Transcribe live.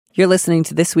You're listening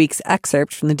to this week's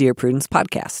excerpt from the Dear Prudence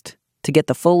podcast. To get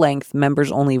the full-length,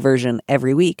 members-only version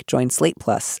every week, join Slate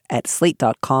Plus at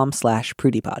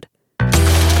slate.com/prudypod.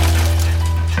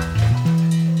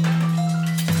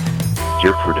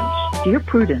 Dear Prudence. Dear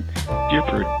Prudence. Dear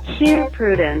Prudence. Dear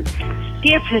Prudence.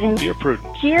 Dear Prudence. Dear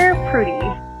Prudence. Dear Prudy.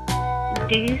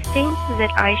 Do you think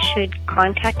that I should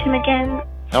contact him again?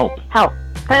 Help. Help.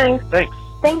 Thanks. Thanks.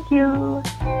 Thank you.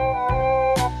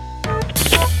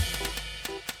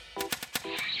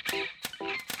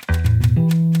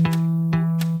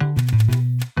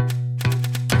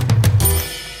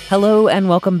 Hello and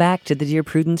welcome back to the Dear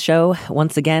Prudence Show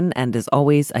once again. And as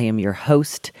always, I am your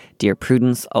host, Dear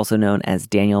Prudence, also known as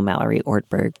Daniel Mallory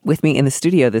Ortberg. With me in the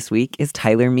studio this week is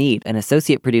Tyler Mead, an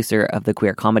associate producer of the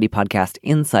queer comedy podcast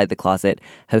Inside the Closet,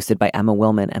 hosted by Emma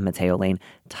Willman and Mateo Lane.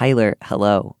 Tyler,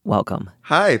 hello. Welcome.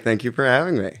 Hi. Thank you for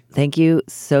having me. Thank you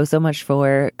so much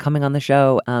for coming on the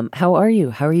show. How are you?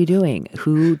 How are you doing?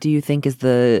 Who do you think is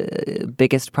the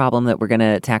biggest problem that we're going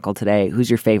to tackle today? Who's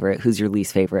your favorite? Who's your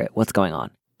least favorite? What's going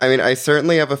on? I mean, I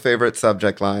certainly have a favorite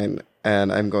subject line,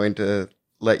 and I'm going to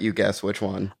let you guess which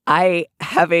one. I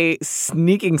have a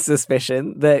sneaking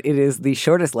suspicion that it is the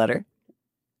shortest letter.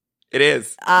 It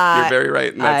is. You're very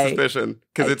right in that suspicion,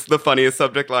 because it's the funniest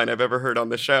subject line I've ever heard on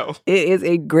the show. It is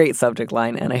a great subject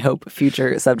line, and I hope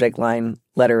future subject line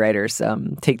letter writers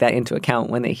take that into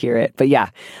account when they hear it. But yeah,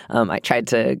 I tried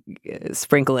to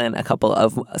sprinkle in a couple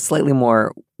of slightly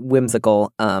more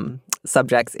whimsical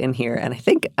subjects in here, and I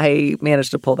think I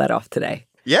managed to pull that off today.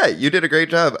 Yeah, you did a great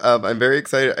job. I'm very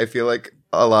excited. I feel like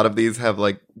a lot of these have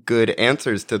like good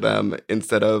answers to them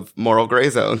instead of moral gray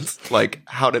zones, like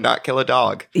how to not kill a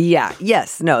dog. Yeah.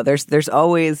 Yes. No. There's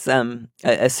always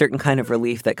a certain kind of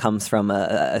relief that comes from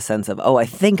a sense of, oh, I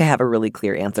think I have a really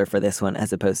clear answer for this one,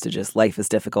 as opposed to just life is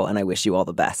difficult and I wish you all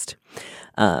the best.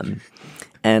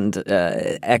 And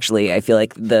actually, I feel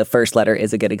like the first letter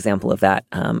is a good example of that.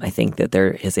 I think that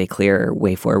there is a clear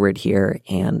way forward here,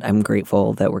 and I'm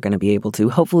grateful that we're going to be able to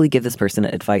hopefully give this person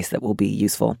advice that will be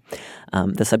useful.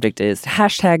 The subject is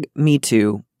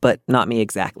 #MeToo, but not me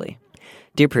exactly.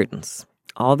 Dear Prudence,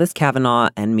 all this Kavanaugh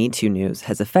and Me Too news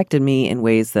has affected me in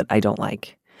ways that I don't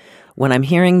like. When I'm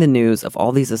hearing the news of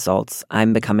all these assaults,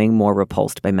 I'm becoming more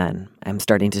repulsed by men. I'm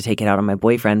starting to take it out on my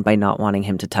boyfriend by not wanting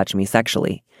him to touch me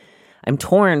sexually. I'm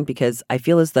torn because I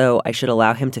feel as though I should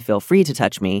allow him to feel free to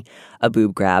touch me, a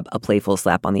boob grab, a playful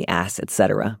slap on the ass,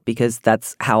 etc., because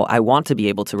that's how I want to be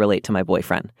able to relate to my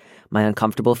boyfriend. My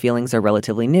uncomfortable feelings are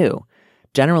relatively new.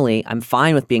 Generally, I'm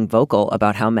fine with being vocal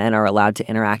about how men are allowed to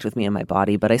interact with me and my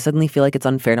body, but I suddenly feel like it's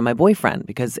unfair to my boyfriend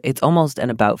because it's almost an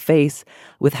about face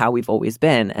with how we've always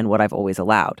been and what I've always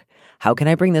allowed. How can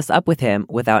I bring this up with him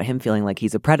without him feeling like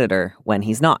he's a predator when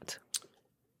he's not?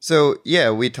 So,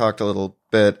 yeah, we talked a little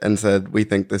bit and said we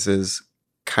think this is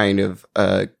kind of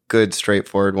a good,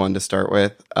 straightforward one to start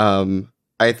with.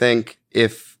 I think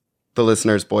if the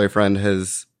listener's boyfriend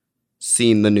has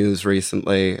seen the news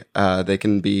recently, they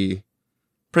can be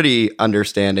pretty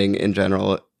understanding in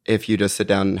general if you just sit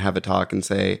down and have a talk and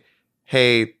say,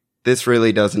 hey, this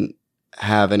really doesn't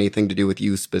have anything to do with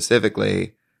you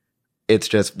specifically. It's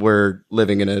just we're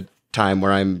living in a time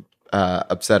where I'm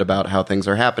upset about how things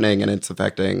are happening and it's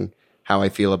affecting how I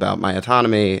feel about my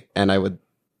autonomy. And I would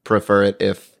prefer it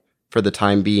if, for the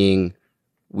time being,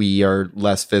 we are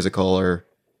less physical or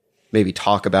maybe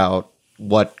talk about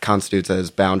what constitutes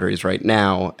as boundaries right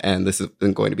now. And this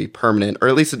isn't going to be permanent, or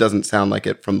at least it doesn't sound like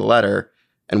it from the letter.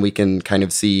 And we can kind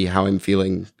of see how I'm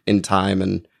feeling in time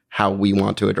and how we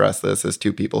want to address this as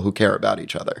two people who care about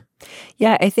each other.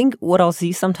 Yeah, I think what I'll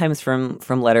see sometimes from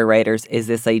letter writers is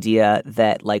this idea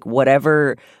that, like,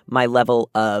 whatever my level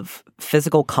of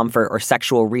physical comfort or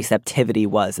sexual receptivity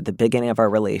was at the beginning of our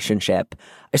relationship,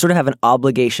 I sort of have an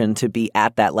obligation to be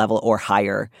at that level or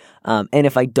higher. And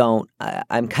if I don't,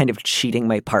 I'm kind of cheating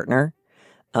my partner.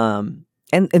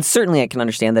 And certainly I can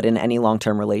understand that in any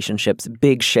long-term relationships,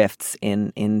 big shifts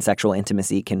in sexual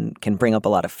intimacy can bring up a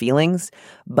lot of feelings.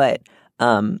 But,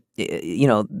 you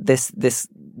know,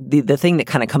 the thing that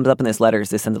kind of comes up in this letter is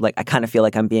this sense of, like, I kind of feel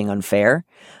like I'm being unfair.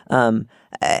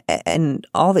 And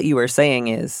all that you were saying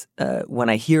is when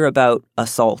I hear about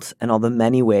assault and all the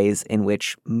many ways in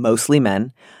which mostly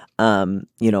men,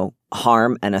 you know,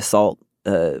 harm and assault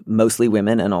mostly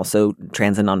women and also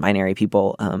trans and non-binary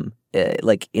people,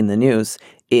 like in the news,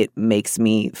 it makes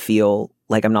me feel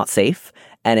like I'm not safe,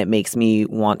 and it makes me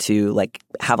want to, like,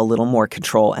 have a little more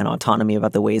control and autonomy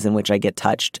about the ways in which I get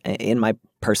touched in my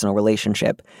personal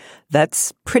relationship.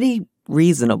 That's pretty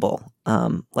reasonable.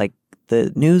 Like,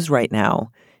 the news right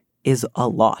now is a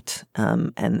lot.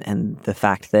 And the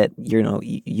fact that, you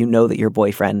know that your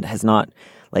boyfriend has not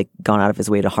like gone out of his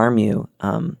way to harm you,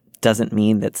 doesn't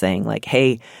mean that saying like,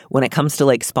 hey, when it comes to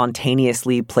like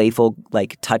spontaneously playful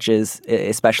like touches,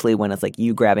 especially when it's like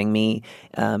you grabbing me,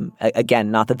 again,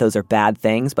 not that those are bad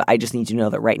things, but I just need you to know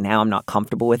that right now I'm not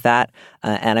comfortable with that.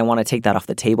 And I want to take that off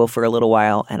the table for a little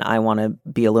while. And I want to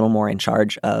be a little more in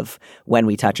charge of when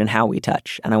we touch and how we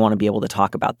touch. And I want to be able to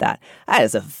talk about that. That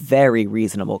is a very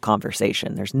reasonable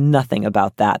conversation. There's nothing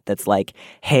about that that's like,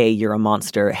 hey, you're a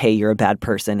monster. Hey, you're a bad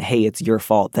person. Hey, it's your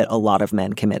fault that a lot of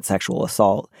men commit sexual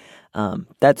assault.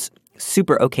 That's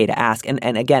super okay to ask.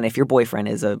 And again, if your boyfriend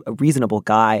is a reasonable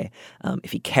guy,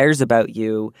 if he cares about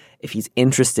you, if he's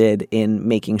interested in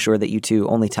making sure that you two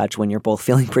only touch when you're both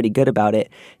feeling pretty good about it,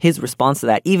 his response to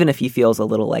that, even if he feels a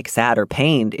little like sad or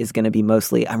pained, is going to be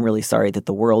mostly, I'm really sorry that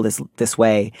the world is this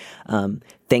way.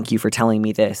 Thank you for telling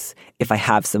me this. If I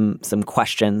have some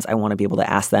questions, I want to be able to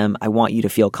ask them. I want you to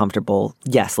feel comfortable.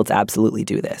 Yes, let's absolutely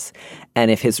do this.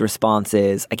 And if his response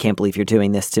is, I can't believe you're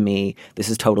doing this to me. This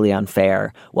is totally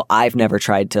unfair. Well, I've never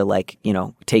tried to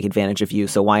take advantage of you.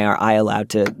 So why aren't I allowed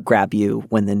to grab you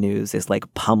when the news is like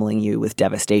pummeling you with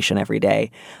devastation every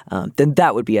day? Then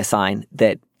that would be a sign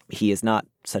that he is not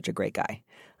such a great guy.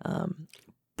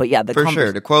 But yeah, for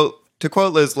sure. To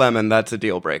quote Liz Lemon, that's a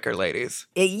deal breaker, ladies.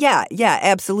 Yeah,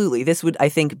 absolutely. This would, I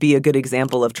think, be a good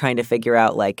example of trying to figure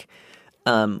out like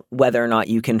whether or not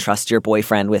you can trust your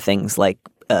boyfriend with things like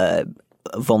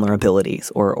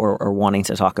vulnerabilities or wanting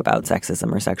to talk about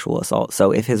sexism or sexual assault.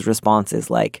 So if his response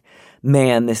is like,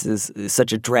 man, this is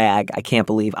such a drag, I can't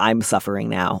believe I'm suffering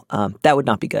now, that would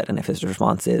not be good. And if his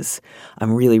response is,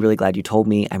 I'm really, really glad you told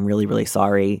me, I'm really, really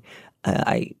sorry,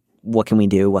 what can we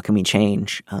do? What can we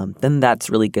change? Then that's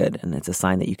really good. And it's a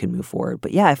sign that you can move forward.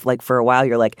 But yeah, if like for a while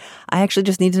you're like, I actually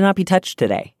just need to not be touched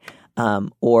today.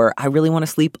 Or I really want to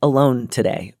sleep alone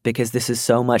today because this is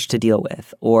so much to deal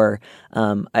with. Or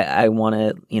I want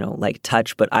to,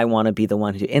 touch, but I want to be the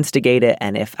one to instigate it.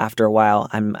 And if after a while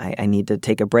I need to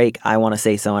take a break, I want to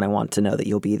say so and I want to know that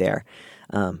you'll be there.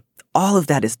 All of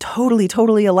that is totally,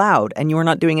 totally allowed. And you are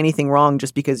not doing anything wrong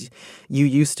just because you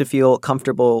used to feel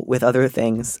comfortable with other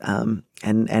things.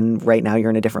 And right now you're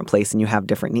in a different place and you have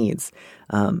different needs.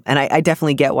 And I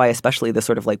definitely get why, especially the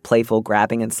sort of like playful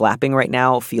grabbing and slapping right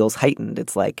now feels heightened.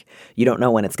 It's like you don't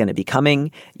know when it's going to be coming.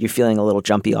 You're feeling a little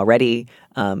jumpy already.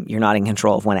 You're not in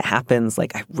control of when it happens.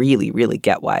 Like I really, really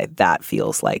get why that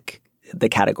feels like the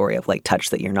category of like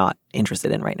touch that you're not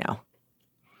interested in right now.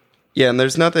 Yeah, and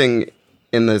there's nothing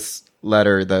in this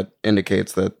letter that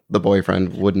indicates that the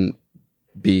boyfriend wouldn't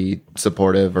be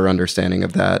supportive or understanding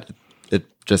of that. It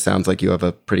just sounds like you have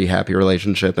a pretty happy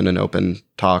relationship and an open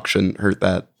talk shouldn't hurt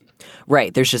that.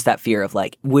 Right. There's just that fear of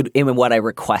like, what I'm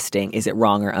requesting, is it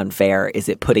wrong or unfair? Is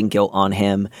it putting guilt on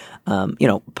him?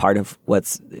 Part of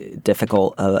what's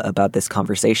difficult about this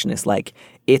conversation is like,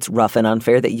 it's rough and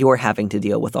unfair that you're having to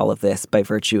deal with all of this by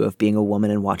virtue of being a woman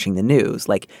and watching the news.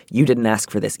 Like you didn't ask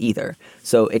for this either.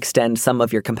 So extend some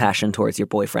of your compassion towards your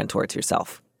boyfriend, towards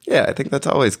yourself. Yeah, I think that's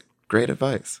always great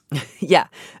advice. Yeah,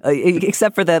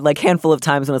 except for that like handful of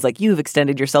times when it's like you've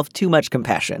extended yourself too much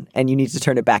compassion and you need to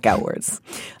turn it back outwards.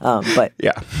 But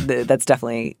yeah, that's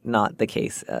definitely not the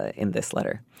case in this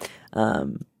letter.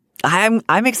 I'm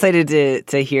excited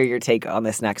to hear your take on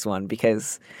this next one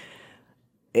because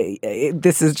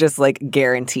this is just like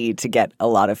guaranteed to get a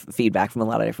lot of feedback from a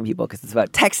lot of different people because it's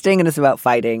about texting and it's about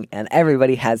fighting and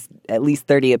everybody has at least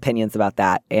 30 opinions about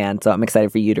that. And so I'm excited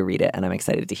for you to read it and I'm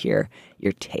excited to hear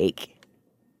your take.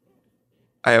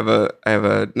 I have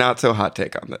a not so hot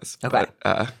take on this. Okay.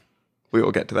 But we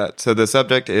will get to that. So the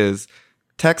subject is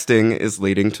texting is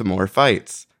leading to more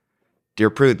fights. Dear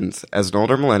Prudence, as an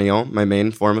older millennial, my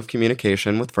main form of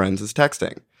communication with friends is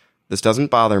texting. This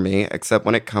doesn't bother me, except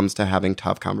when it comes to having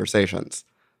tough conversations.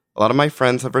 A lot of my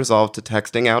friends have resolved to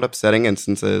texting out upsetting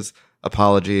instances,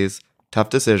 apologies, tough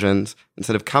decisions,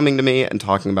 instead of coming to me and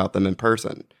talking about them in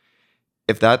person.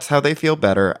 If that's how they feel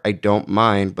better, I don't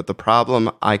mind, but the problem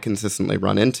I consistently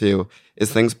run into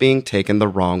is things being taken the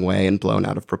wrong way and blown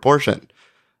out of proportion.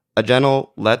 A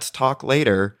gentle, let's talk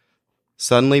later,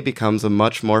 suddenly becomes a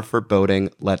much more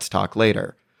foreboding, let's talk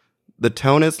later. The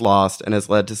tone is lost and has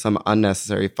led to some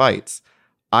unnecessary fights.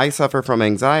 I suffer from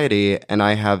anxiety, and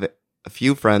I have a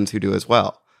few friends who do as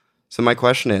well. So my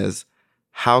question is,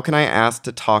 how can I ask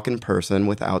to talk in person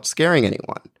without scaring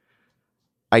anyone?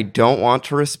 I don't want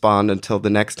to respond until the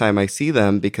next time I see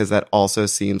them because that also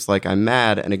seems like I'm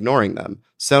mad and ignoring them.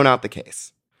 So not the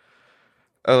case.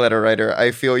 Oh, letter writer,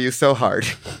 I feel you so hard.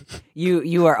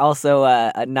 You are also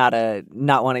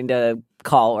not wanting to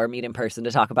call or meet in person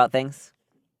to talk about things?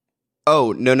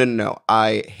 Oh, no.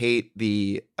 I hate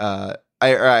the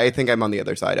I think I'm on the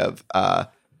other side of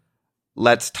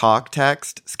let's talk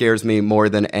text scares me more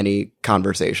than any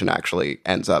conversation actually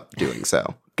ends up doing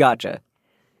so. Gotcha.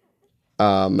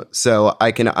 So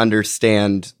I can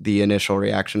understand the initial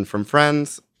reaction from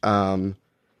friends. And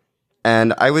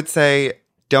I would say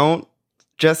don't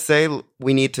just say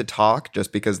we need to talk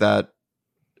just because that,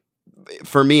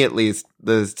 for me at least,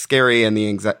 the scary and the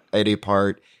anxiety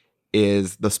part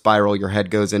is the spiral your head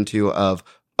goes into of,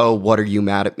 oh, what are you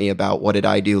mad at me about? What did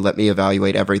I do? Let me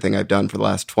evaluate everything I've done for the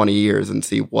last 20 years and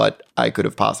see what I could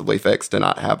have possibly fixed to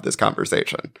not have this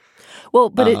conversation. Well,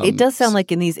 but it does sound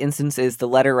like in these instances, the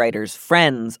letter writer's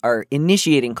friends are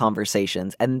initiating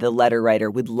conversations and the letter writer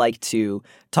would like to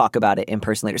talk about it in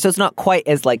person later. So it's not quite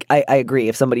as like, I agree.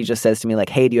 If somebody just says to me like,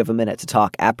 hey, do you have a minute to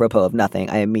talk apropos of nothing?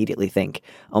 I immediately think,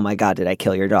 oh my God, did I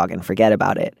kill your dog and forget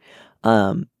about it?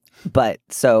 But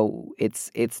so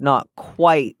it's not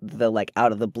quite the like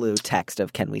out of the blue text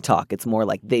of can we talk? It's more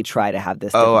like they try to have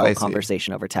this difficult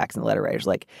conversation over text and the letter writer's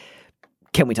like,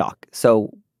 can we talk?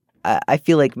 So I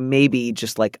feel like maybe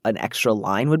just like an extra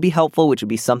line would be helpful, which would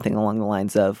be something along the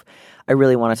lines of, I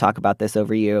really want to talk about this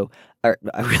over you. Or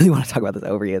I really want to talk about this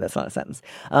over you. That's not a sentence.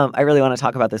 I really want to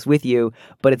talk about this with you,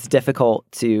 but it's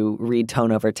difficult to read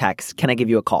tone over text. Can I give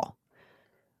you a call?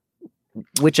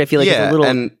 Which I feel like is a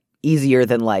little easier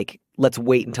than like, let's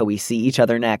wait until we see each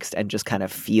other next and just kind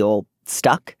of feel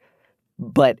stuck,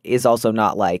 but is also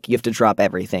not like you have to drop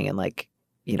everything and like,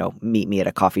 you know, meet me at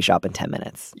a coffee shop in 10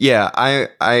 minutes. Yeah,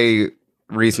 I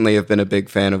recently have been a big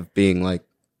fan of being like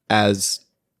as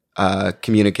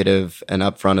communicative and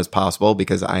upfront as possible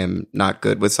because I am not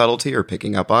good with subtlety or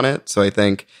picking up on it. So I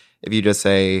think if you just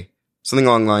say something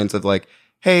along the lines of like,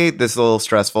 hey, this is a little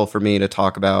stressful for me to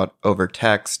talk about over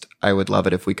text. I would love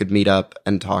it if we could meet up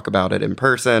and talk about it in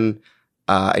person.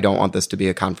 I don't want this to be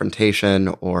a confrontation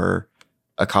or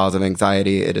a cause of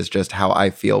anxiety. It is just how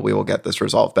I feel we will get this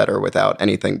resolved better without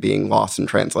anything being lost in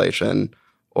translation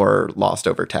or lost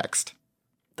over text.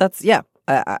 That's, yeah,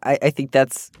 I think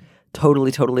that's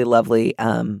totally lovely.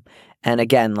 And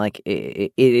again, like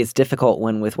it is difficult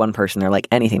when with one person, they're like,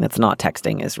 anything that's not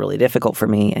texting is really difficult for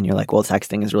me. And you're like, well,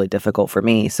 texting is really difficult for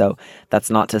me. So that's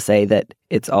not to say that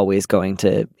it's always going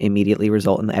to immediately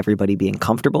result in everybody being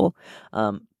comfortable.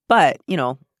 But, you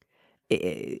know,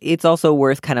 it's also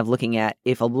worth kind of looking at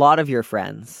if a lot of your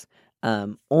friends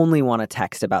only want to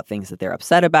text about things that they're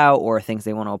upset about or things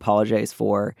they want to apologize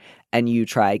for, and you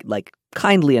try like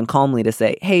kindly and calmly to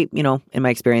say, hey, you know, in my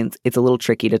experience, it's a little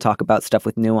tricky to talk about stuff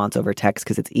with nuance over text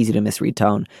because it's easy to misread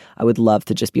tone. I would love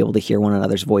to just be able to hear one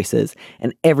another's voices.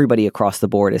 And everybody across the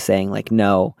board is saying like,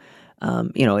 no,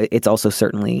 you know, it's also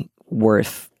certainly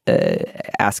worth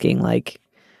asking like,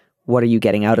 what are you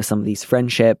getting out of some of these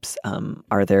friendships?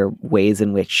 Are there ways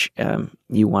in which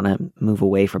you want to move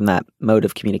away from that mode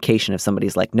of communication? If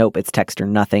somebody's like, nope, it's text or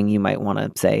nothing, you might want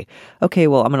to say, okay,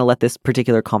 well, I'm going to let this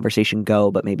particular conversation go,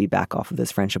 but maybe back off of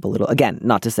this friendship a little. Again,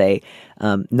 not to say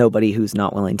nobody who's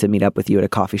not willing to meet up with you at a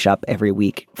coffee shop every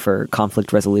week for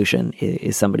conflict resolution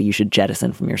is somebody you should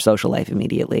jettison from your social life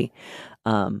immediately.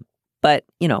 But,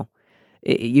 you know,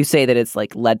 you say that it's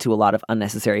like led to a lot of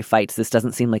unnecessary fights. This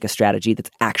doesn't seem like a strategy that's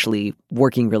actually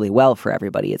working really well for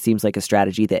everybody. It seems like a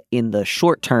strategy that in the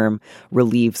short term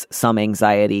relieves some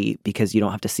anxiety because you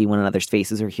don't have to see one another's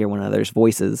faces or hear one another's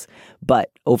voices, but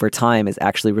over time is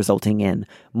actually resulting in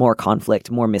more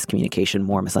conflict, more miscommunication,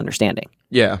 more misunderstanding.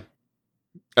 Yeah.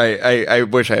 I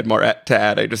wish I had more to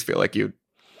add. I just feel like you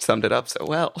summed it up so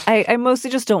well. I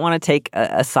mostly just don't want to take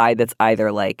a side that's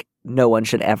either like, no one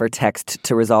should ever text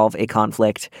to resolve a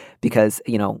conflict because,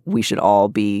 you know, we should all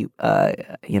be,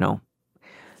 you know,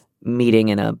 meeting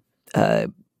in a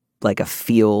like a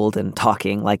field and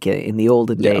talking like in the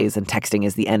olden days and texting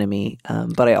is the enemy.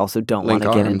 But I also don't want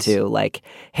to get into like,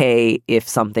 hey, if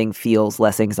something feels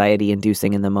less anxiety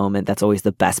inducing in the moment, that's always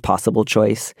the best possible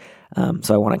choice.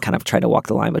 So I want to kind of try to walk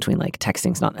the line between like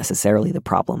texting's not necessarily the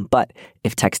problem, but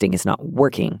if texting is not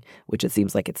working, which it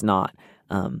seems like it's not,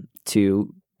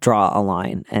 to draw a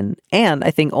line. And I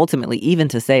think ultimately even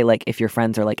to say like if your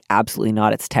friends are like absolutely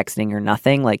not, it's texting or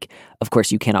nothing, like of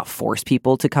course you cannot force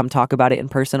people to come talk about it in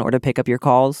person or to pick up your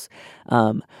calls.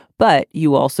 But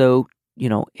you also, you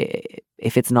know,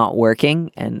 if it's not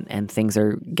working and things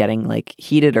are getting like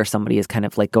heated or somebody is kind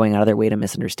of like going out of their way to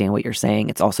misunderstand what you're saying,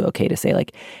 it's also okay to say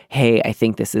like, hey, I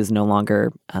think this is no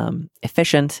longer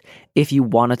efficient. If you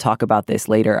want to talk about this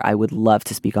later, I would love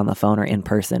to speak on the phone or in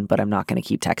person, but I'm not going to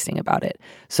keep texting about it.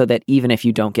 So that even if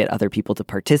you don't get other people to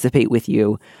participate with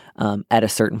you, at a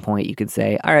certain point, you could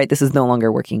say, all right, this is no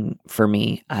longer working for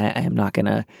me. I am not going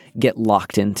to get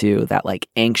locked into that like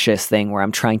anxious thing where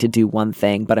I'm trying to do one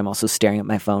thing, but I'm also staring at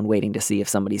my phone waiting to see if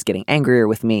somebody's getting angrier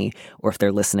with me or if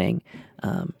they're listening.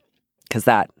 Because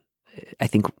I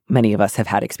think many of us have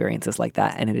had experiences like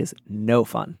that, and it is no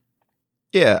fun.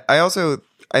 Yeah,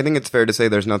 I think it's fair to say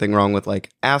there's nothing wrong with like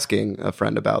asking a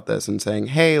friend about this and saying,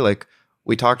 hey, like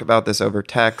we talked about this over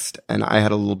text and I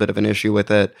had a little bit of an issue with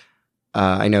it.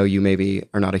 I know you maybe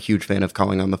are not a huge fan of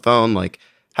calling on the phone. Like,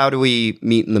 how do we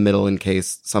meet in the middle in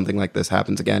case something like this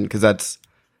happens again? Because that's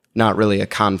not really a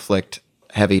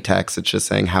conflict-heavy text. It's just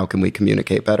saying, how can we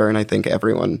communicate better? And I think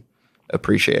everyone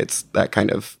appreciates that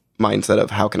kind of mindset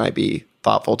of how can I be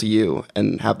thoughtful to you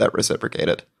and have that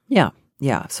reciprocated. Yeah.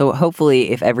 So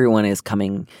hopefully if everyone is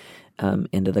coming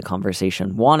into the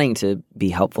conversation wanting to be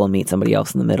helpful and meet somebody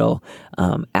else in the middle,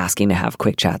 asking to have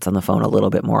quick chats on the phone a little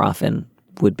bit more often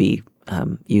would be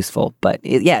useful. But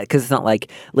because it's not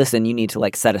like, listen, you need to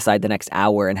like set aside the next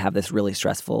hour and have this really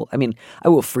stressful. I mean, I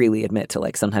will freely admit to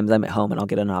like sometimes I'm at home and I'll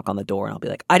get a knock on the door and I'll be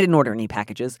like, I didn't order any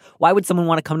packages. Why would someone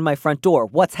want to come to my front door?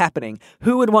 What's happening?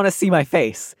 Who would want to see my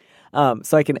face?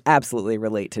 So I can absolutely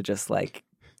relate to just like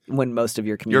when most of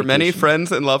your communication. Your many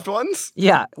friends and loved ones?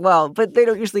 Yeah, well, but they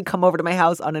don't usually come over to my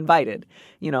house uninvited.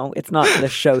 You know, it's not the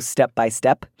show step by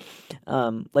step.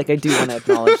 Like I do want to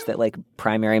acknowledge that like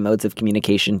primary modes of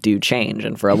communication do change.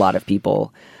 And for a lot of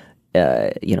people,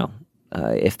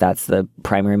 if that's the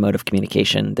primary mode of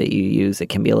communication that you use, it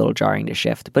can be a little jarring to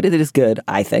shift. But it is good,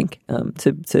 I think,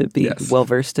 to be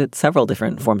well-versed at several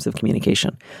different forms of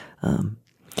communication.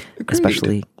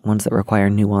 Especially ones that require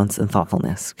nuance and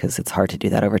thoughtfulness, because it's hard to do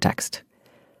that over text.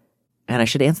 And I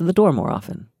should answer the door more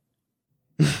often.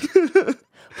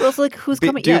 Well, it's like, who's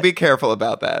coming? Be careful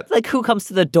about that. Like, who comes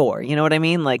to the door? You know what I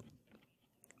mean? Like,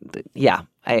 yeah,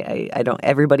 I don't.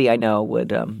 Everybody I know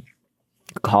would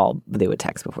call. They would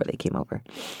text before they came over.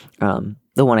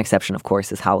 The one exception, of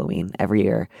course, is Halloween. Every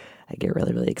year, I get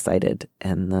really, really excited,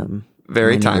 and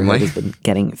very timely. Has been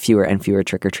getting fewer and fewer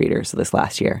trick-or-treaters. So this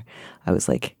last year, I was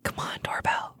like, come on,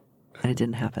 doorbell. And it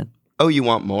didn't happen. Oh, you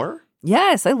want more?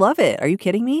 Yes, I love it. Are you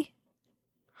kidding me?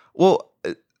 Well,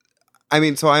 I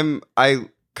mean, so I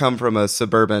come from a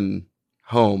suburban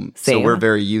home. Same. So we're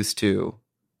very used to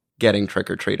getting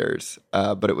trick-or-treaters.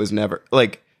 But it was never,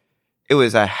 like, it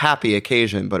was a happy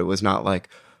occasion, but it was not like,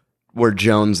 we're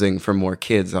jonesing for more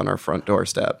kids on our front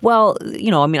doorstep. Well,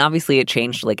 I mean, obviously it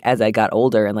changed like as I got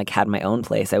older and like had my own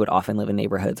place. I would often live in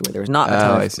neighborhoods where there was not a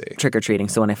ton of trick-or-treating.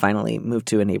 So when I finally moved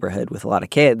to a neighborhood with a lot of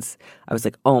kids, I was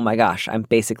like, oh my gosh, I'm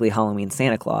basically Halloween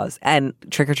Santa Claus. And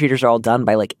trick-or-treaters are all done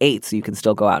by like 8, so you can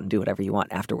still go out and do whatever you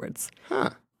want afterwards.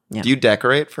 Huh. Yeah. Do you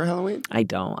decorate for Halloween? I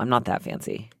don't. I'm not that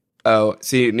fancy. Oh,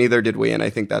 see, neither did we, and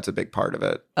I think that's a big part of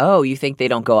it. Oh, you think they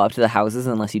don't go up to the houses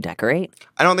unless you decorate?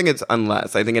 I don't think it's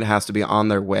unless. I think it has to be on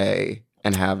their way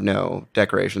and have no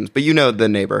decorations. But you know the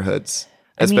neighborhoods,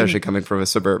 especially coming from a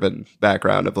suburban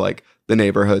background of like the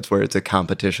neighborhoods where it's a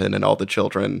competition and all the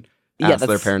children ask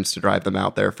their parents to drive them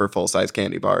out there for full-size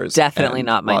candy bars. Definitely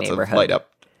not my lots neighborhood. Of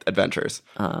light-up adventures.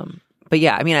 But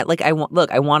yeah, I mean, I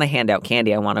want to hand out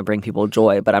candy. I want to bring people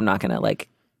joy, but I'm not going to like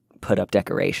put up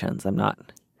decorations. I'm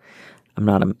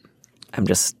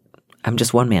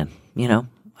just one man,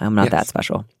 I'm not that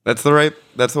special. That's the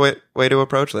way to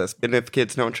approach this. And if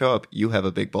kids don't show up, you have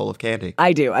a big bowl of candy.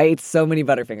 I do. I ate so many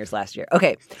Butterfingers last year.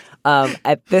 Okay.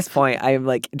 At this point, I'm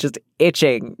like just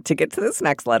itching to get to this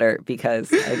next letter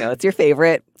because I know it's your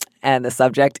favorite and the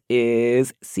subject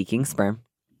is seeking sperm.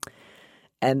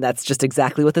 And that's just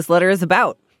exactly what this letter is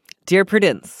about. Dear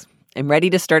Prudence, I'm ready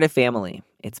to start a family.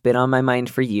 It's been on my mind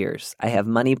for years. I have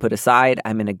money put aside,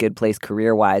 I'm in a good place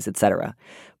career-wise, etc.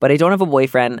 But I don't have a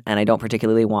boyfriend, and I don't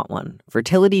particularly want one.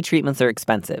 Fertility treatments are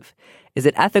expensive. Is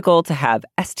it ethical to have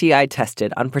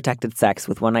STI-tested unprotected sex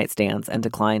with one-night stands and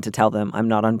decline to tell them I'm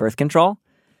not on birth control?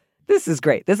 This is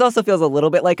great. This also feels a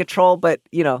little bit like a troll, but,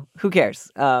 who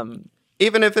cares?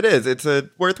 Even if it is, it's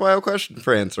a worthwhile question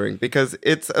for answering because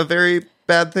it's a very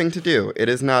bad thing to do. It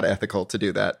is not ethical to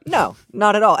do that. No,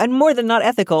 not at all. And more than not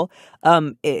ethical,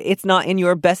 it's not in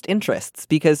your best interests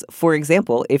because, for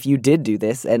example, if you did do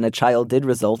this and a child did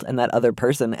result and that other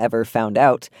person ever found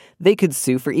out, they could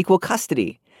sue for equal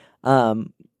custody.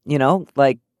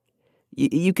 Like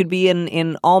you could be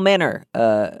in all manner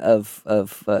of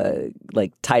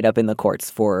like tied up in the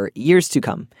courts for years to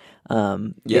come.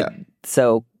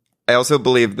 So I also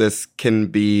believe this can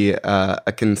be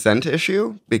a consent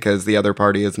issue because the other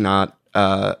party is not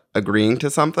agreeing to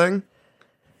something.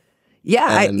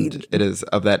 Yeah, and it is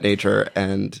of that nature,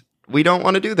 and we don't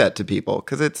want to do that to people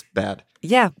because it's bad.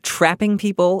 Yeah, trapping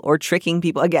people or tricking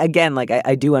people. Again, like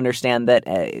I do understand that,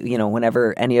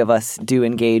 whenever any of us do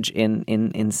engage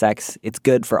in sex, it's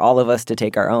good for all of us to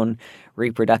take our own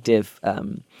reproductive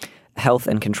health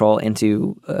and control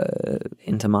into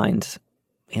mind,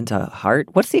 into heart.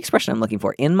 What's the expression I'm looking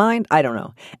for? In mind? I don't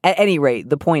know. At any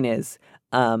rate, the point is,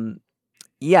 don't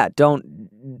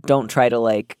try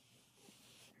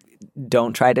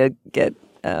to get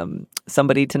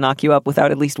somebody to knock you up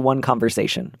without at least one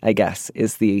conversation, I guess,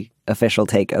 is the official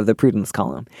take of the prudence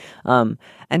column. And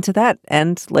to that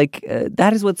end,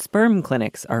 that is what sperm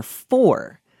clinics are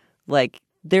for. Like,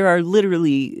 there are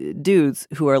literally dudes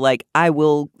who are like, I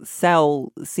will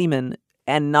sell semen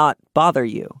and not bother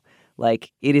you.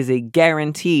 Like, it is a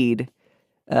guaranteed,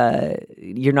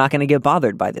 you're not going to get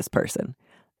bothered by this person.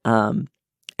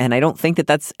 And I don't think that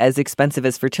that's as expensive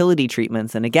as fertility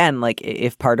treatments. And again, like,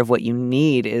 if part of what you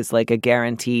need is like a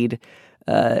guaranteed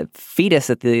fetus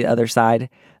at the other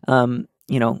side,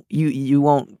 you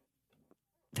won't.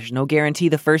 There's no guarantee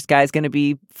the first guy is going to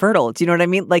be fertile. Do you know what I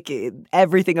mean? Like,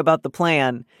 everything about the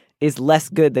plan is less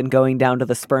good than going down to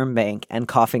the sperm bank and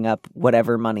coughing up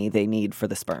whatever money they need for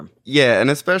the sperm. Yeah,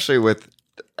 and especially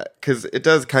because it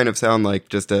does kind of sound like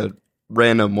just a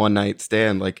random one night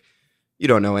stand. Like, you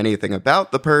don't know anything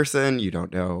about the person. You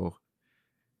don't know.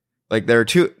 Like, there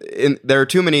are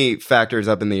too many factors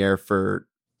up in the air for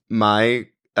my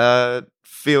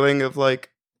feeling of like,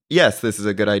 yes, this is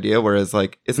a good idea. Whereas,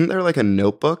 like, isn't there like a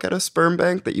notebook at a sperm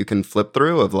bank that you can flip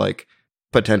through of like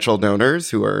potential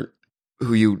donors who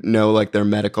like their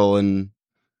medical and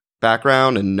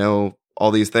background and know all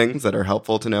these things that are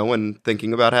helpful to know when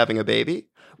thinking about having a baby?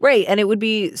 Right. And it would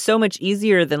be so much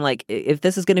easier than, like, if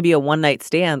this is going to be a one-night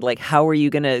stand, like, how are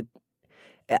you going to...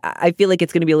 I feel like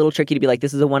it's going to be a little tricky to be like,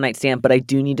 this is a one-night stand, but I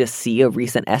do need to see a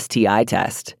recent STI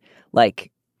test.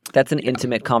 Like, that's an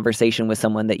intimate conversation with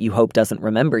someone that you hope doesn't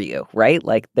remember you, right?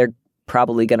 Like, they're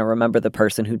probably going to remember the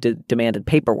person who demanded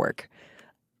paperwork.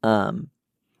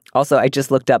 Also, I just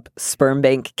looked up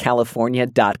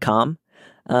spermbankcalifornia.com.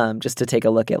 Just to take a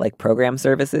look at like program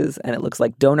services, and it looks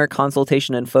like donor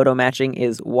consultation and photo matching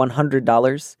is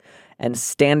 $100, and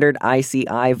standard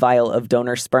ICI vial of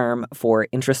donor sperm for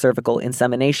intracervical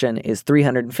insemination is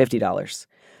 $350.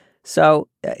 So,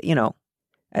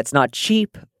 it's not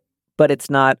cheap, but it's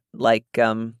not like,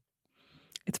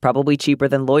 it's probably cheaper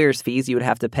than lawyers' fees you would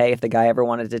have to pay if the guy ever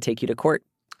wanted to take you to court.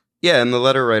 Yeah, and the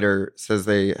letter writer says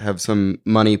they have some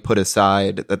money put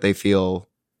aside that they feel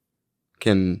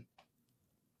can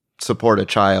support a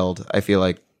child. I feel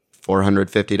like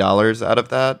 $450 out of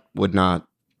that would not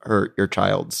hurt your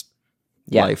child's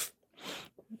life.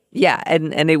 Yeah,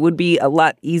 and it would be a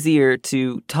lot easier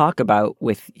to talk about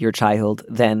with your child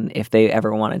than if they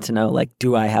ever wanted to know, like,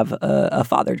 do I have a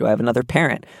father? Do I have another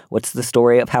parent? What's the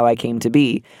story of how I came to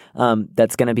be?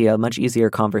 That's going to be a much easier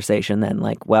conversation than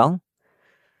like, well,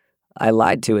 I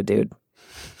lied to a dude.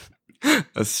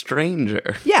 A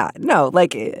stranger. Yeah, no,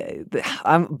 like,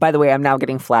 by the way, I'm now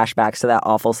getting flashbacks to that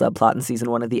awful subplot in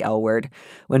season 1 of The L Word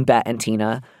when Bette and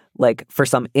Tina, like, for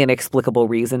some inexplicable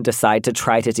reason, decide to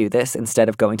try to do this instead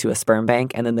of going to a sperm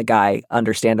bank. And then the guy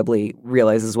understandably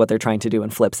realizes what they're trying to do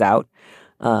and flips out.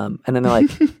 And then they're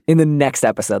like, in the next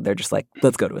episode, they're just like,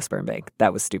 let's go to a sperm bank.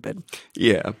 That was stupid.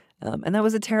 Yeah. And that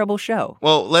was a terrible show.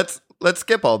 Well, let's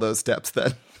skip all those steps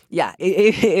then. Yeah,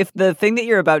 if the thing that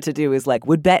you're about to do is like,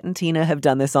 would Bette and Tina have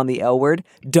done this on The L Word?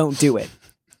 Don't do it.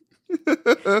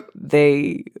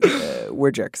 They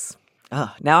were jerks.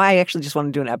 Oh, now I actually just want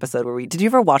to do an episode where did you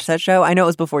ever watch that show? I know it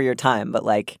was before your time, but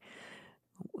like,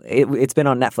 it's been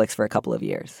on Netflix for a couple of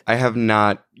years. I have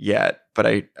not yet,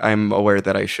 but I'm aware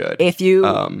that I should. If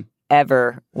you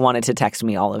ever wanted to text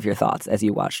me all of your thoughts as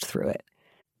you watched through it,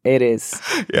 it is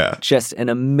just an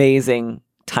amazing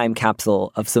time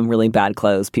capsule of some really bad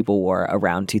clothes people wore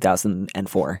around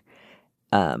 2004.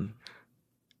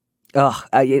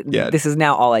 This is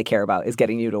now all I care about is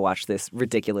getting you to watch this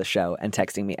ridiculous show and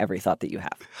texting me every thought that you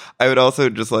have. I would also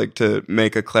just like to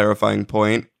make a clarifying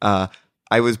point. I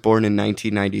was born in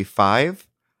 1995,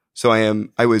 so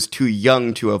I was too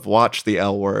young to have watched The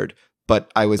L Word, but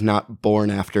I was not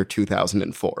born after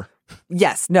 2004.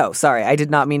 Yes, no, sorry. I did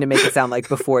not mean to make it sound like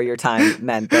before your time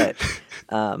meant that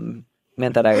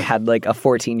I had like a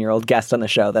 14-year-old guest on the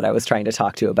show that I was trying to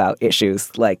talk to about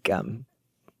issues like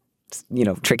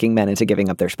tricking men into giving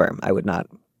up their sperm. I would not.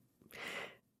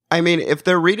 I mean, if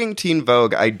they're reading Teen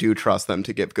Vogue, I do trust them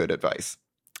to give good advice.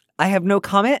 I have no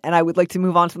comment, and I would like to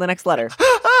move on to the next letter.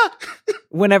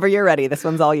 Whenever you're ready, this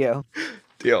one's all you.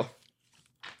 Deal.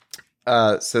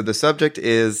 So the subject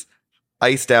is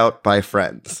iced out by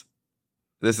friends.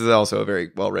 This is also a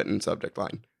very well-written subject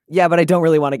line. Yeah, but I don't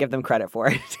really want to give them credit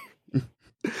for it.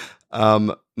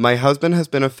 My husband has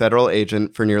been a federal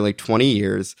agent for nearly 20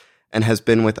 years and has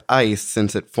been with ICE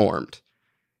since it formed.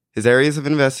 His areas of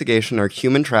investigation are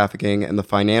human trafficking and the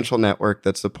financial network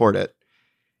that support it.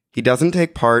 He doesn't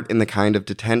take part in the kind of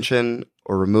detention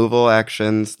or removal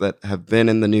actions that have been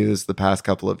in the news the past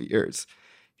couple of years.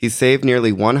 He's saved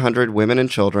nearly 100 women and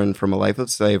children from a life of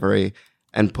slavery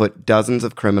and put dozens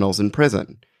of criminals in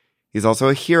prison. He's also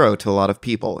a hero to a lot of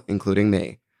people, including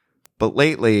me. But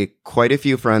lately, quite a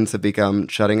few friends have begun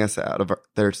shutting us out of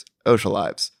their social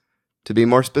lives. To be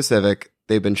more specific,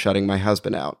 they've been shutting my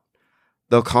husband out.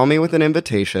 They'll call me with an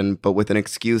invitation, but with an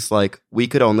excuse like, we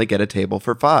could only get a table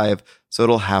for 5, so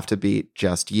it'll have to be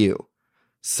just you.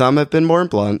 Some have been more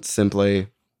blunt, simply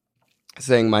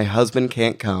saying my husband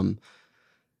can't come.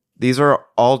 These are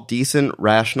all decent,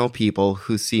 rational people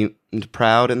who seemed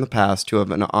proud in the past to have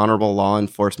an honorable law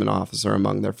enforcement officer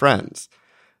among their friends.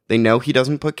 They know he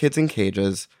doesn't put kids in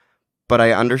cages, but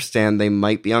I understand they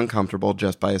might be uncomfortable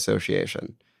just by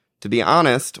association. To be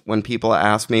honest, when people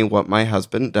ask me what my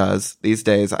husband does these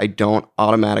days, I don't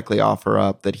automatically offer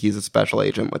up that he's a special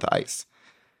agent with ICE.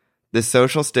 This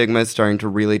social stigma is starting to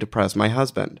really depress my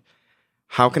husband.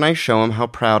 How can I show him how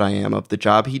proud I am of the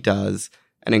job he does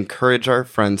and encourage our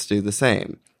friends to do the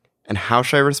same? And how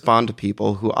should I respond to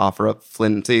people who offer up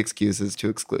flimsy excuses to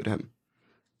exclude him?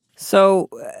 So,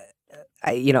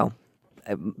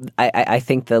 I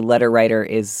think the letter writer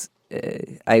is...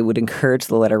 I would encourage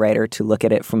the letter writer to look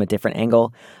at it from a different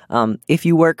angle. If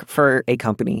you work for a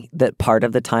company that part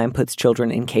of the time puts children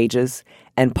in cages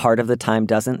and part of the time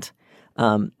doesn't,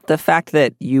 the fact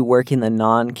that you work in the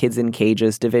non-kids in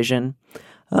cages division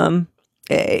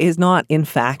is not, in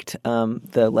fact,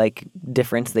 the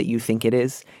difference that you think it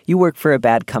is. You work for a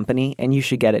bad company and you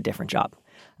should get a different job.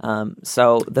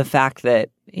 So the fact that,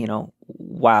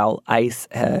 while ICE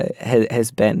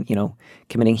has been,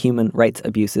 committing human rights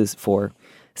abuses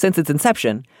since its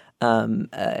inception,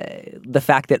 the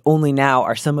fact that only now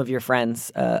are some of your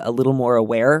friends a little more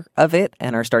aware of it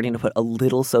and are starting to put a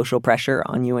little social pressure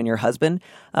on you and your husband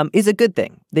is a good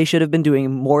thing. They should have been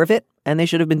doing more of it, and they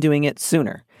should have been doing it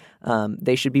sooner.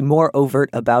 They should be more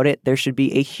overt about it. There should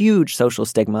be a huge social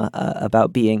stigma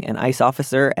about being an ICE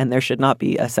officer, and there should not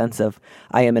be a sense of,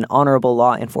 I am an honorable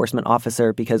law enforcement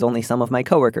officer because only some of my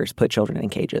coworkers put children in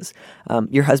cages.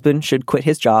 Your husband should quit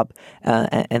his job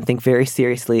and think very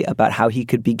seriously about how he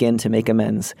could begin to make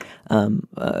amends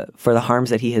for the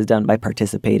harms that he has done by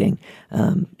participating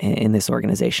in this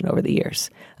organization over the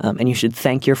years. And you should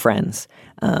thank your friends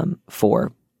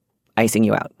for icing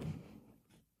you out.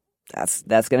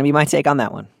 That's going to be my take on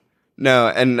that one. No,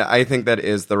 and I think that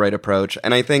is the right approach.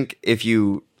 And I think if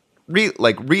you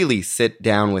really sit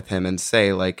down with him and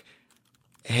say,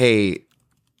 hey,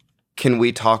 can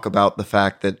we talk about the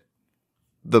fact that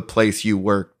the place you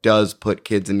work does put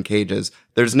kids in cages?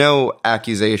 There's no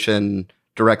accusation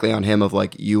directly on him of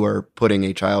you are putting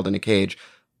a child in a cage,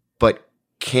 but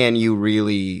can you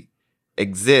really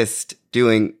exist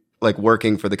doing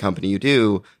working for the company you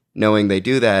do, knowing they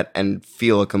do that and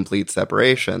feel a complete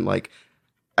separation?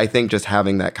 I think just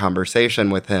having that conversation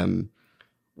with him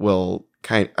will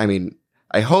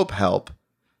I hope help,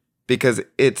 because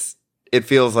it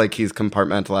feels like he's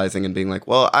compartmentalizing and being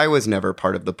well, I was never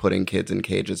part of the putting kids in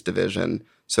cages division,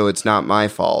 so it's not my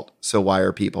fault. So why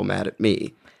are people mad at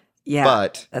me? Yeah,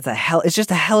 but it's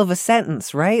just a hell of a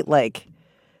sentence, right?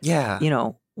 Yeah.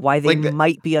 Why they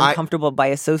might be uncomfortable by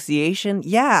association.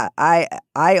 Yeah,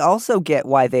 I also get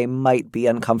why they might be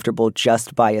uncomfortable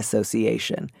just by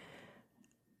association.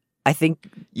 I think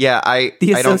I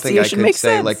don't think I could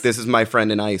say sense. This is my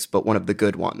friend in ICE, but one of the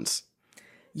good ones.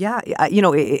 Yeah,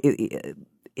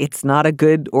 it's not a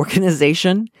good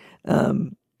organization.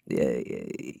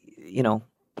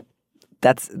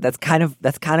 That's kind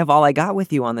of all I got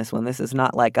with you on this one. This is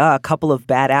not a couple of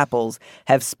bad apples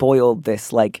have spoiled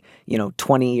this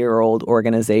 20-year-old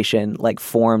organization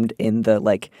formed in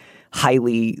the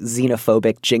highly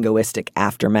xenophobic, jingoistic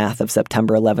aftermath of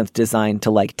September 11th, designed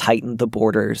to tighten the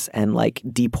borders and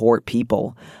deport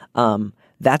people.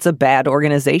 That's a bad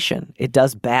organization. It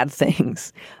does bad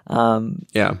things.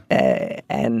 Yeah.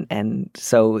 And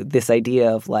so this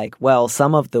idea of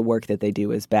some of the work that they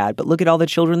do is bad, but look at all the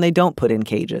children they don't put in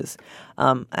cages.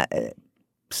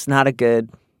 It's not a good.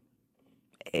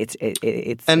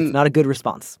 it's not a good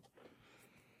response.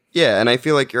 Yeah, and I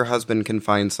feel like your husband can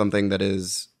find something that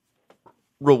is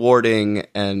rewarding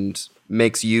and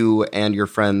makes you and your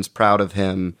friends proud of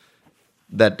him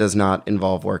that does not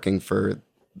involve working for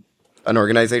an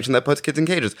organization that puts kids in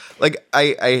cages. Like,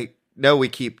 I know we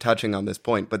keep touching on this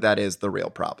point, but that is the real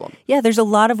problem. Yeah, there's a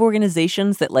lot of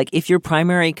organizations that, like, if your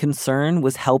primary concern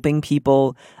was helping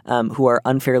people who are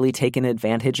unfairly taken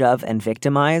advantage of and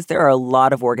victimized, there are a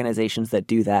lot of organizations that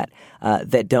do that,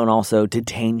 that don't also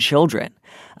detain children.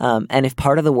 And if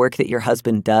part of the work that your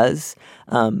husband does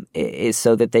is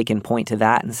so that they can point to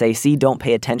that and say, see, don't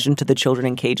pay attention to the children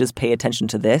in cages, pay attention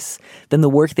to this, then the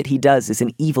work that he does is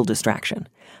an evil distraction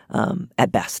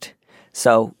at best.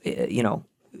 So,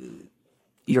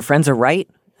 your friends are right.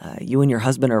 You and your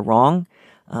husband are wrong.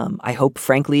 I hope,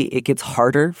 frankly, it gets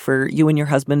harder for you and your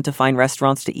husband to find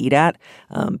restaurants to eat at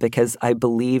because I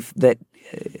believe that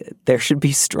there should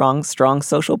be strong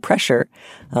social pressure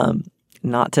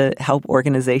not to help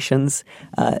organizations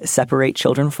separate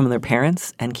children from their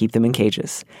parents and keep them in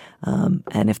cages.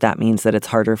 And if that means that it's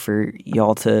harder for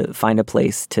y'all to find a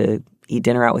place to eat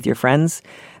dinner out with your friends,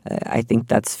 I think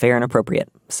that's fair and appropriate.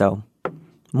 So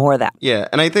more of that. Yeah,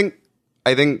 and I think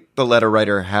the letter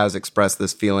writer has expressed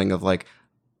this feeling of like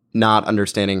not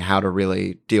understanding how to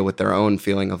really deal with their own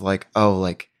feeling of like, oh,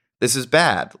 like this is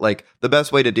bad. Like the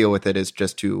best way to deal with it is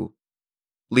just to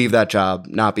leave that job,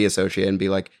 not be associated, and be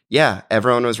like, yeah,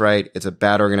 everyone was right. It's a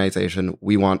bad organization.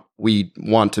 We want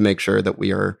to make sure that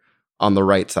we are on the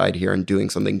right side here and doing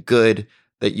something good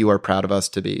that you are proud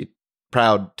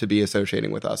to be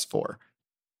associating with us for.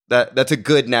 That's a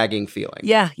good nagging feeling.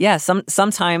 Yeah.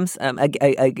 Sometimes,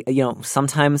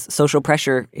 sometimes social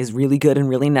pressure is really good and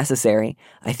really necessary.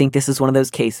 I think this is one of those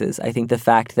cases. I think the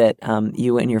fact that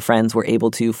you and your friends were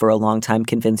able to, for a long time,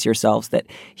 convince yourselves that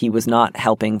he was not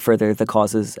helping further the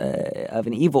causes of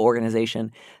an evil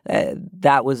organization,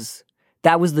 that was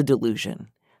the delusion.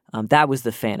 That was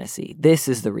the fantasy. This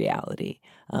is the reality.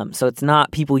 So it's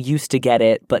not people used to get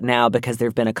it, but now because there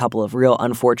have been a couple of real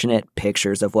unfortunate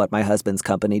pictures of what my husband's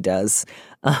company does,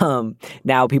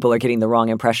 now people are getting the wrong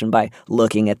impression by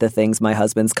looking at the things my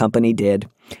husband's company did.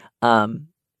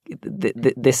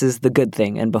 This is the good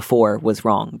thing, and before was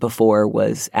wrong. Before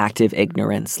was active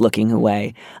ignorance, looking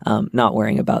away, not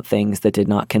worrying about things that did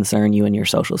not concern you and your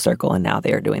social circle, and now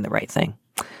they are doing the right thing.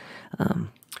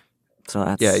 So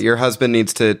that's... Yeah, your husband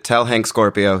needs to tell Hank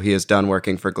Scorpio he is done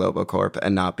working for Globocorp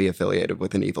and not be affiliated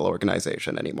with an evil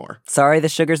organization anymore. Sorry, the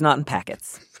sugar's not in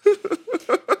packets.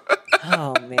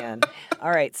 Oh, man.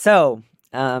 All right, so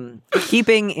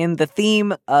keeping in the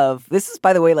theme of... This is,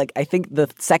 by the way, like I think the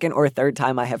second or third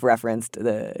time I have referenced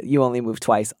the You Only Move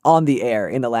Twice on the air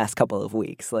in the last couple of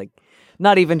weeks. Like,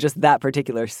 not even just that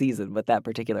particular season, but that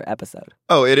particular episode.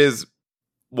 Oh, it is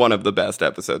one of the best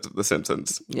episodes of The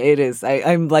Simpsons. It is.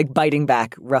 I'm like biting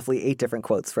back roughly 8 different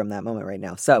quotes from that moment right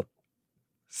now. So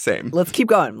same. Let's keep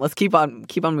going. Let's keep on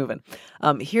moving.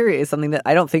 Here is something that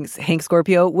I don't think Hank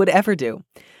Scorpio would ever do.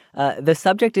 The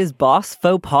subject is boss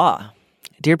faux pas.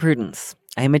 Dear Prudence,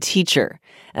 I am a teacher,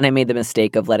 and I made the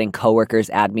mistake of letting coworkers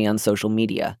add me on social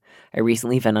media. I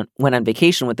recently went on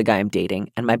vacation with the guy I'm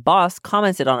dating, and my boss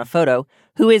commented on a photo,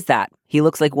 "Who is that? He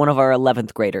looks like one of our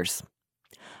 11th graders."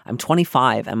 I'm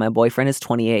 25 and my boyfriend is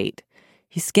 28.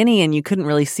 He's skinny and you couldn't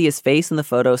really see his face in the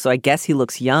photo, so I guess he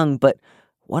looks young, but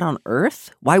what on earth?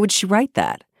 Why would she write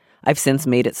that? I've since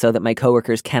made it so that my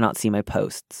coworkers cannot see my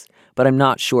posts, but I'm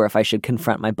not sure if I should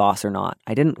confront my boss or not.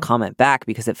 I didn't comment back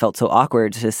because it felt so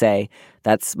awkward to say,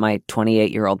 that's my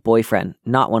 28-year-old boyfriend,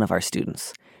 not one of our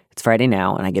students. It's Friday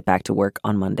now and I get back to work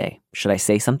on Monday. Should I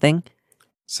say something?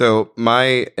 So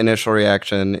my initial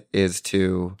reaction is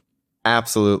to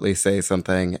absolutely say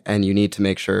something, and you need to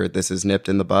make sure this is nipped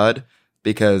in the bud,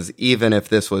 because even if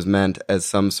this was meant as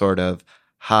some sort of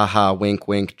ha-ha,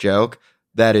 wink-wink joke,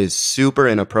 that is super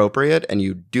inappropriate, and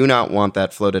you do not want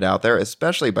that floated out there,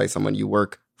 especially by someone you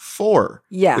work for.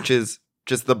 Yeah. Which is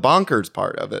just the bonkers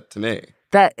part of it to me.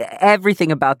 That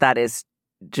everything about that is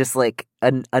just like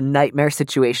a nightmare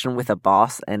situation with a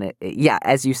boss. And yeah,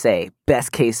 as you say,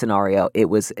 best case scenario, it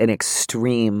was an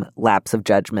extreme lapse of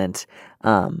judgment.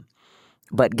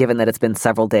 But given that it's been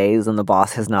several days and the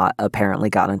boss has not apparently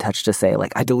gotten in touch to say,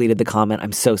 like, I deleted the comment,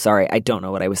 I'm so sorry, I don't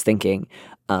know what I was thinking.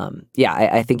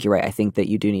 I think you're right. I think that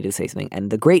you do need to say something.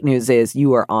 And the great news is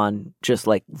you are on just,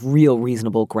 like, real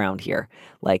reasonable ground here.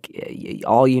 Like,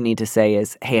 all you need to say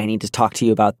is, hey, I need to talk to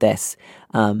you about this.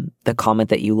 The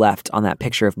comment that you left on that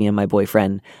picture of me and my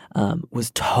boyfriend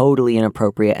was totally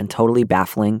inappropriate and totally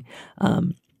baffling.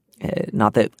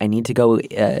 not that I need to go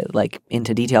like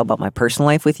into detail about my personal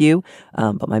life with you,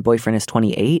 but my boyfriend is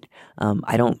 28.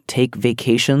 I don't take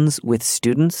vacations with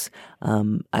students.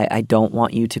 I don't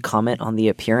want you to comment on the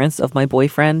appearance of my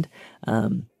boyfriend.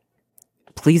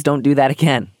 Please don't do that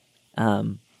again.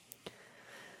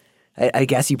 I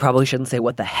guess you probably shouldn't say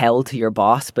what the hell to your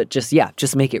boss, but just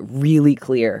make it really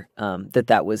clear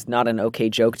that was not an okay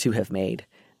joke to have made,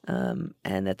 and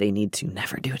that they need to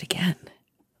never do it again.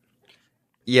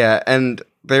 Yeah, and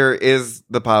there is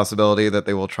the possibility that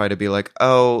they will try to be like,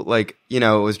 oh, like, you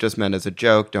know, it was just meant as a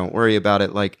joke. Don't worry about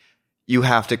it. Like, you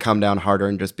have to come down harder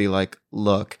and just be like,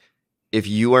 look, if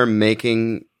you are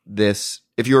making this,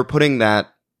 if you are putting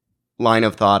that line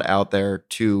of thought out there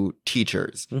to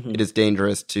teachers, it is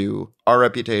dangerous to our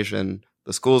reputation,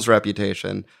 the school's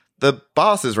reputation, the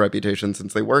boss's reputation,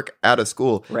 since they work at a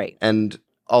school. Right. And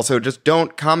also just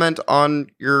don't comment on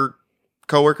your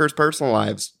coworkers' personal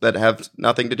lives that have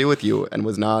nothing to do with you and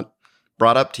was not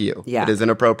brought up to you. Yeah. It is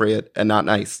inappropriate and not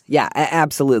nice. Yeah,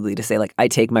 absolutely. To say, like, I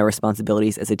take my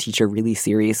responsibilities as a teacher really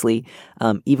seriously.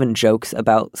 Even jokes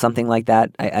about something like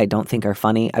that, I don't think are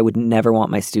funny. I would never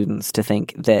want my students to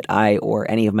think that I or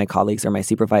any of my colleagues or my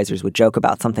supervisors would joke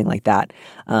about something like that.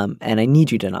 And I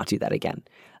need you to not do that again.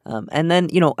 And then,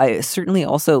 you know, I certainly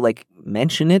also, like,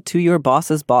 mention it to your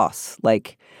boss's boss.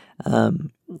 Like,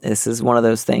 this is one of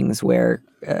those things where,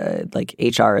 like,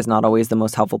 HR is not always the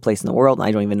most helpful place in the world. And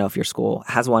I don't even know if your school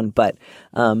has one, but,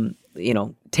 you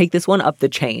know, take this one up the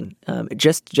chain,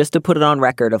 just to put it on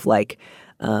record of, like,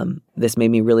 this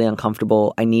made me really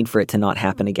uncomfortable. I need for it to not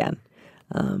happen again,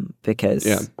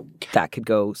 because that could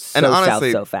go so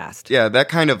honestly, south so fast. Yeah, that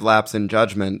kind of lapse in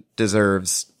judgment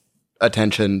deserves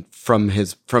attention from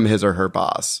his or her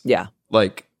boss. Yeah.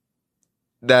 Like,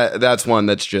 that's one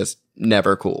that's just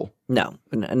never cool. No,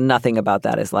 nothing about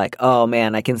that is like, oh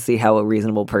man, I can see how a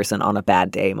reasonable person on a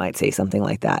bad day might say something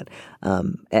like that.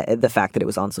 The fact that it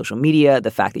was on social media,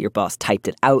 the fact that your boss typed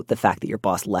it out, the fact that your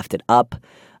boss left it up,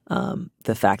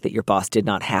 the fact that your boss did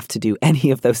not have to do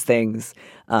any of those things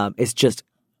is just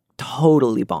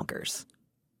totally bonkers.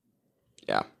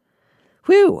 Yeah.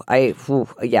 I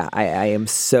am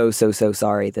so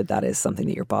sorry that is something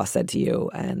that your boss said to you.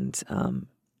 And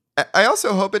I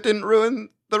also hope it didn't ruin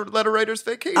the letter writer's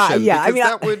vacation. Yeah, I mean,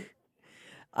 that would.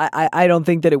 I don't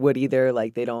think that it would either.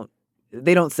 Like, they don't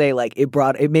say, like,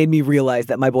 it made me realize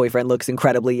that my boyfriend looks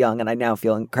incredibly young and I now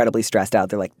feel incredibly stressed out.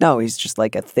 They're like, no, he's just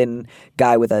like a thin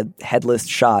guy with a headless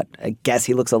shot. I guess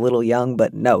he looks a little young,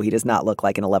 but no, he does not look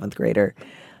like an 11th grader.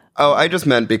 Oh, I just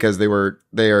meant because they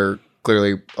are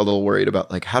clearly a little worried about,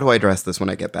 like, how do I address this when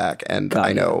I get back? And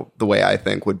I know the way I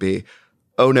think would be,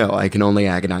 oh no, I can only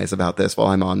agonize about this while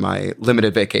I'm on my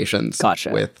limited vacations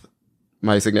with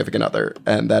my significant other,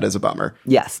 and that is a bummer.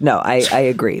 Yes, no, I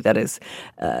agree. That is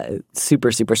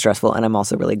super stressful, and I'm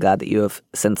also really glad that you have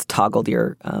since toggled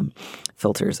your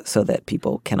filters so that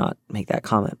people cannot make that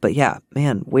comment. But yeah,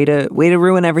 man, way to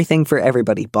ruin everything for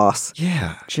everybody, boss.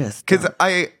 Yeah, just because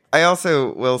I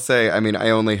also will say, I mean, I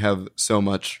only have so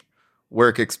much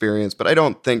work experience, but I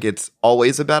don't think it's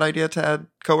always a bad idea to add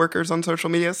coworkers on social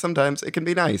media. Sometimes it can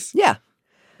be nice. Yeah.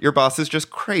 Your boss is just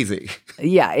crazy.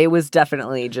 Yeah, it was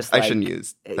definitely just like, I shouldn't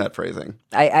use that phrasing.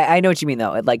 I know what you mean,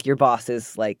 though. Like, your boss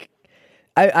is like,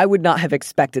 I would not have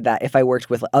expected that if I worked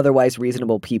with otherwise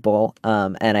reasonable people,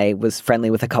 and I was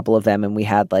friendly with a couple of them, and we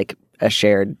had, like, a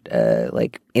shared,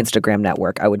 like, Instagram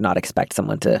network. I would not expect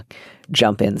someone to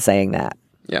jump in saying that.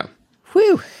 Yeah.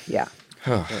 Whew. Yeah.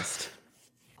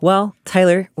 Well,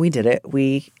 Tyler, we did it.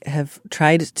 We have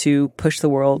tried to push the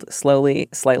world slowly,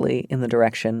 slightly in the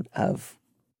direction of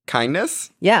kindness?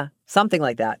 Yeah, something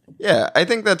like that. Yeah, I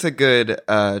think that's a good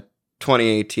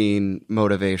 2018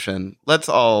 motivation. Let's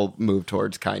all move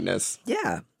towards kindness.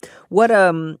 Yeah. What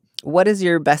is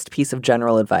your best piece of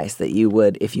general advice that you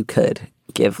would, if you could,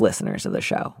 give listeners of the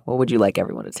show? What would you like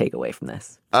everyone to take away from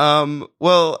this?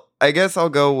 Well, I guess I'll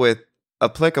go with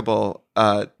applicable.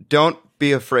 Don't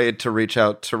be afraid to reach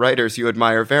out to writers you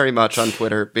admire very much on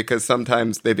Twitter, because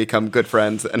sometimes they become good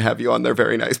friends and have you on their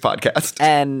very nice podcast.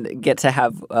 And get to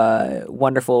have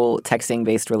wonderful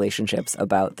texting-based relationships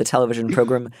about the television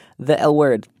program The L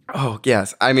Word. Oh,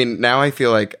 yes. I mean, now I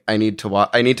feel like I need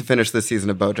to finish this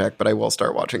season of BoJack, but I will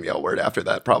start watching The L Word after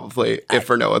that, probably, if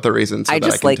for no other reason, so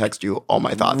that I can text you all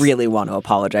my thoughts. I really want to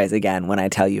apologize again when I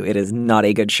tell you it is not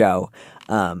a good show.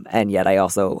 And yet I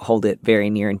also hold it very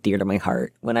near and dear to my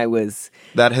heart.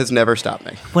 That has never stopped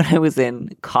me. When I was in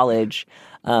college,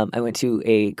 I went to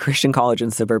a Christian college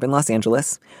in suburban Los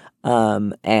Angeles.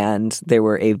 And there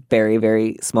were a very,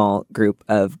 very small group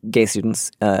of gay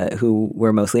students who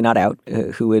were mostly not out,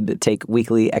 who would take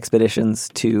weekly expeditions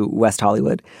to West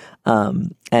Hollywood.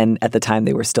 And at the time,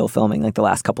 they were still filming like the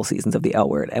last couple seasons of The L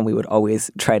Word. And we would always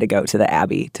try to go to the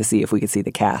Abbey to see if we could see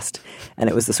the cast. And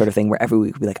it was the sort of thing where every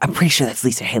week we'd be like, I'm pretty sure that's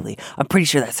Lisa Haley. I'm pretty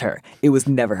sure that's her. It was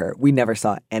never her. We never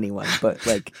saw anyone. But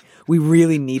like, we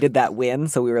really needed that win.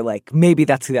 So we were like, maybe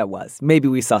that's who that was. Maybe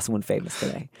we saw someone famous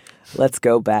today. Let's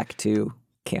go back to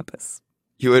campus.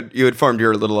 You had formed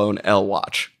your little own L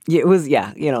Watch. Yeah, it was,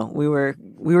 we were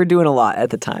doing a lot at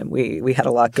the time. We had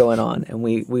a lot going on, and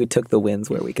we took the wins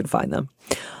where we could find them.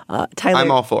 Tyler,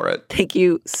 I'm all for it. Thank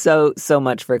you so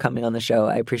much for coming on the show.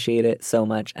 I appreciate it so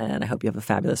much, and I hope you have a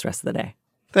fabulous rest of the day.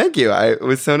 Thank you. It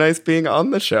was so nice being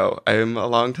on the show. I am a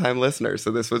longtime listener,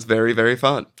 so this was very, very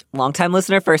fun. Longtime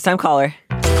listener, first-time caller.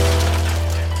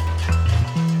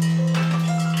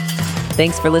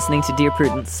 Thanks for listening to Dear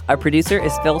Prudence. Our producer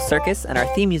is Phil Circus, and our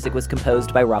theme music was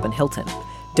composed by Robin Hilton.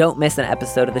 Don't miss an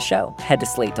episode of the show. Head to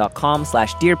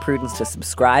slate.com/Dear Prudence to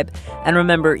subscribe. And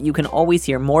remember, you can always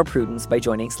hear more Prudence by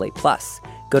joining Slate Plus.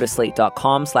 Go to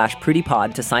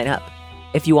slate.com/PrudyPod to sign up.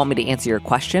 If you want me to answer your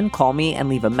question, call me and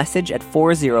leave a message at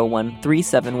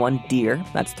 401-371-DEAR.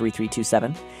 That's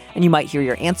 3327. And you might hear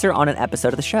your answer on an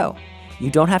episode of the show. You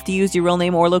don't have to use your real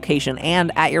name or location,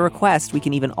 and at your request, we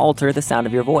can even alter the sound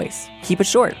of your voice. Keep it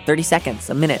short, 30 seconds,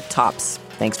 a minute, tops.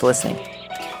 Thanks for listening.